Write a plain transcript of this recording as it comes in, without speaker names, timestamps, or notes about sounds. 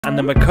and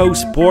the Macau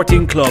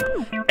Sporting Club.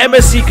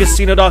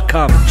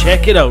 MSCCasino.com.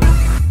 Check it out.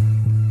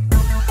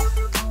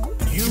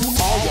 You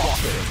are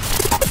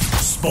watching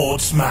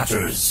Sports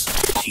Matters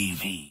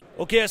TV.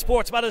 Okay,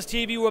 Sports Matters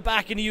TV, we're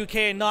back in the UK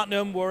in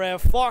Nottingham. We're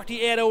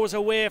 48 hours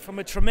away from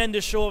a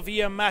tremendous show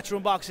via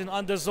Matchroom Boxing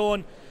on the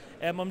Zone.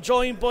 I'm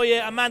joined by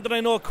a man that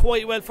I know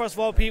quite well. First of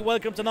all, Pete,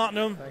 welcome to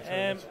Nottingham.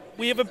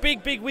 We have a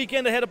big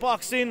weekend ahead of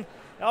boxing.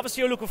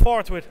 Obviously, you're looking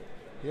forward to it.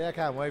 Yeah, I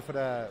can't wait for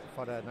the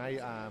night.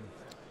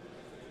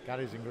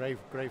 Gary's in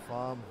great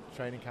form.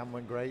 Training camp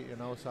went great, you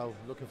know. So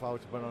looking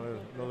forward to putting on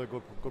another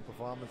good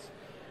performance.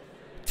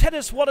 Tell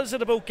us, what is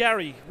it about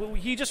Gary? Well,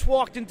 he just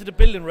walked into the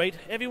building, right?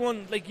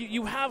 Everyone, like,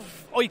 you have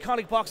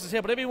iconic boxers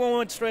here, but everyone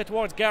went straight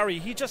towards Gary.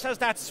 He just has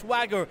that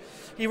swagger.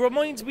 He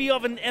reminds me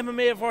of an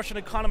MMA version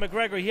of Conor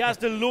McGregor. He has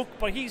the look,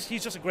 but he's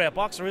just a great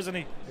boxer, isn't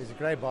he? He's a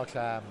great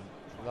boxer.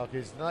 Look,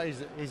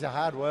 he's a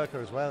hard worker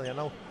as well, you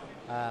know.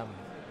 And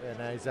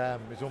he's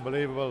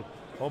unbelievable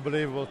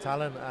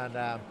talent, and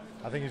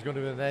I think he's going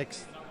to be the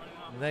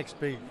next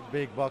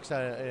big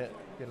boxer,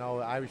 you know,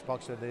 Irish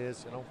boxer there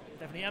is, you know.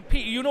 Definitely. And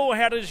Pete, you know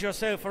how it is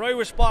yourself. For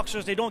Irish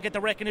boxers, they don't get the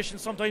recognition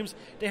sometimes.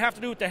 They have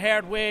to do it the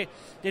hard way.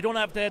 They don't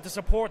have the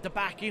support, the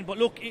backing. But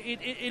look,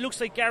 it looks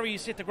like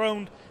Gary's hit the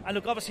ground. And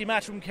look, obviously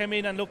Matchroom came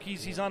in, and look,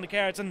 he's on the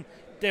cards, and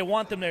they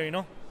want him there, you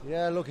know.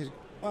 Yeah, look, he's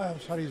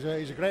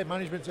a great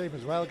management team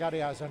as well, Gary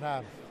has, and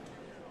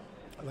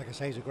like I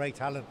say, he's a great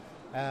talent.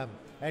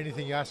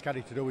 Anything you ask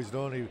Gary to do, he's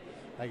done.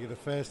 Like the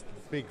first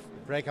big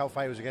breakout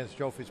fight was against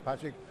Joe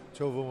Fitzpatrick.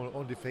 Two of them were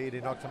undefeated.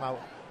 He knocked him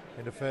out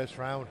in the first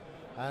round,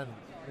 and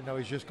you know,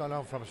 he's just gone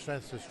on from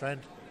strength to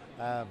strength.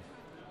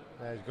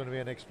 It's going to be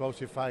an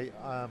explosive fight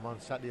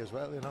on Saturday as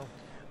well, you know.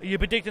 Are you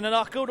predicting a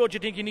knockout, or do you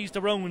think he needs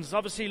the rounds?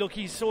 Obviously, look,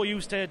 he's so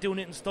used to doing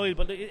it in style,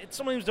 but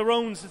sometimes the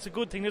rounds, it's a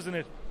good thing, isn't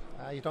it?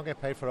 You don't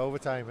get paid for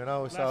overtime, you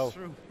know. That's so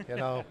true. You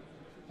know,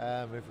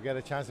 if we get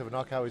a chance of a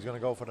knockout, he's going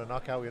to go for the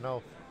knockout, you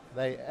know.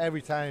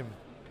 Every time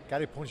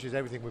Gary punches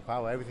everything's with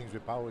power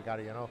with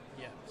Gary, you know.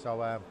 Yeah.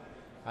 So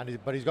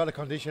but he's got a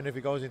condition. If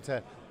he goes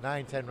into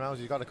 9-10 rounds,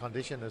 he's got a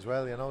condition as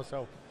well, you know.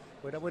 So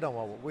we don't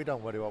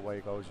worry what way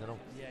he goes, you know.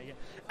 Yeah.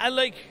 And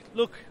like,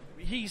 look,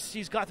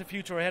 he's got the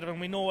future ahead of him.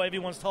 We know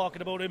everyone's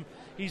talking about him.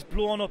 He's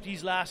blown up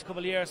these last couple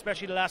of years,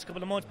 especially the last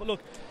couple of months. But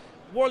look,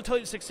 world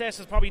title success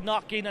is probably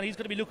knocking, and he's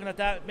going to be looking at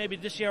that maybe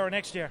this year or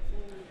next year.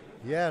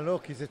 Yeah,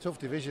 look, he's a tough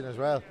division as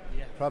well.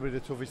 Yeah. Probably the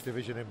toughest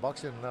division in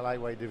boxing, the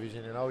lightweight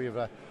division. You know, you've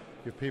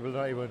people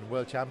not even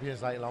world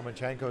champions, like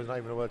Lomachenko is not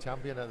even a world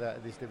champion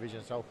at this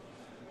division. So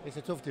it's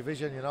a tough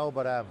division, you know.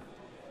 But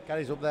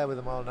Gary's up there with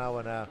them all now,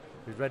 and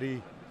he's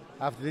ready.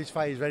 After this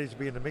fight, he's ready to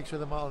be in the mix with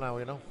them all now,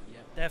 you know. Yeah,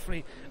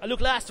 definitely. And look,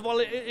 last of all,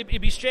 it'd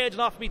be strange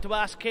enough for me to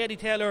ask Katie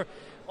Taylor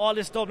all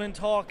this Dublin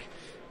talk.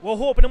 We're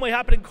hoping it might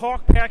happen in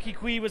Cork. Parky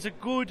Quay was a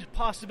good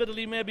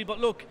possibility, maybe. But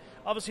look,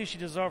 obviously she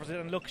deserves it,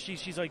 and look,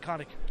 she's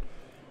iconic.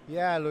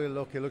 Yeah,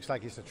 look, it looks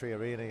like it's a 3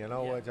 arena, you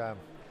know. Yeah.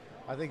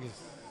 I think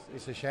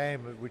it's a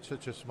shame with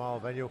such a small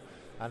venue,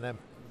 and then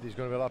there's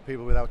going to be a lot of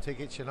people without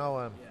tickets, you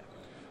know.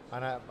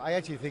 And I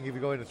actually think if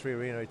you go in the 3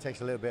 arena, it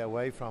takes a little bit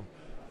away from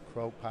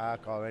Croke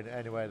Park or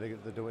anywhere they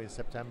do it in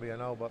September, you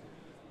know. But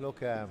look,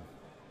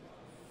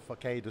 for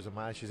Kay, it doesn't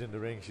matter. She's in the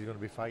ring. She's going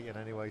to be fighting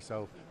anyway,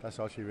 so that's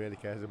all she really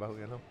cares about,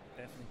 you know.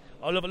 Definitely.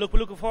 I love it. Look, we're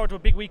looking forward to a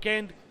big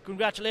weekend.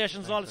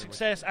 Congratulations on all the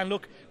success, and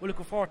look, we're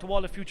looking forward to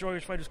all the future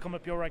Irish fighters coming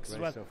up your ranks as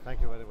well. Stuff. Thank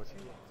you very much.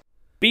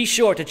 Be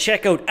sure to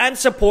check out and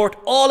support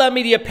all our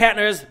media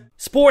partners.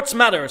 Sports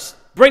Matters,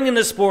 bringing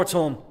the sports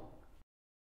home.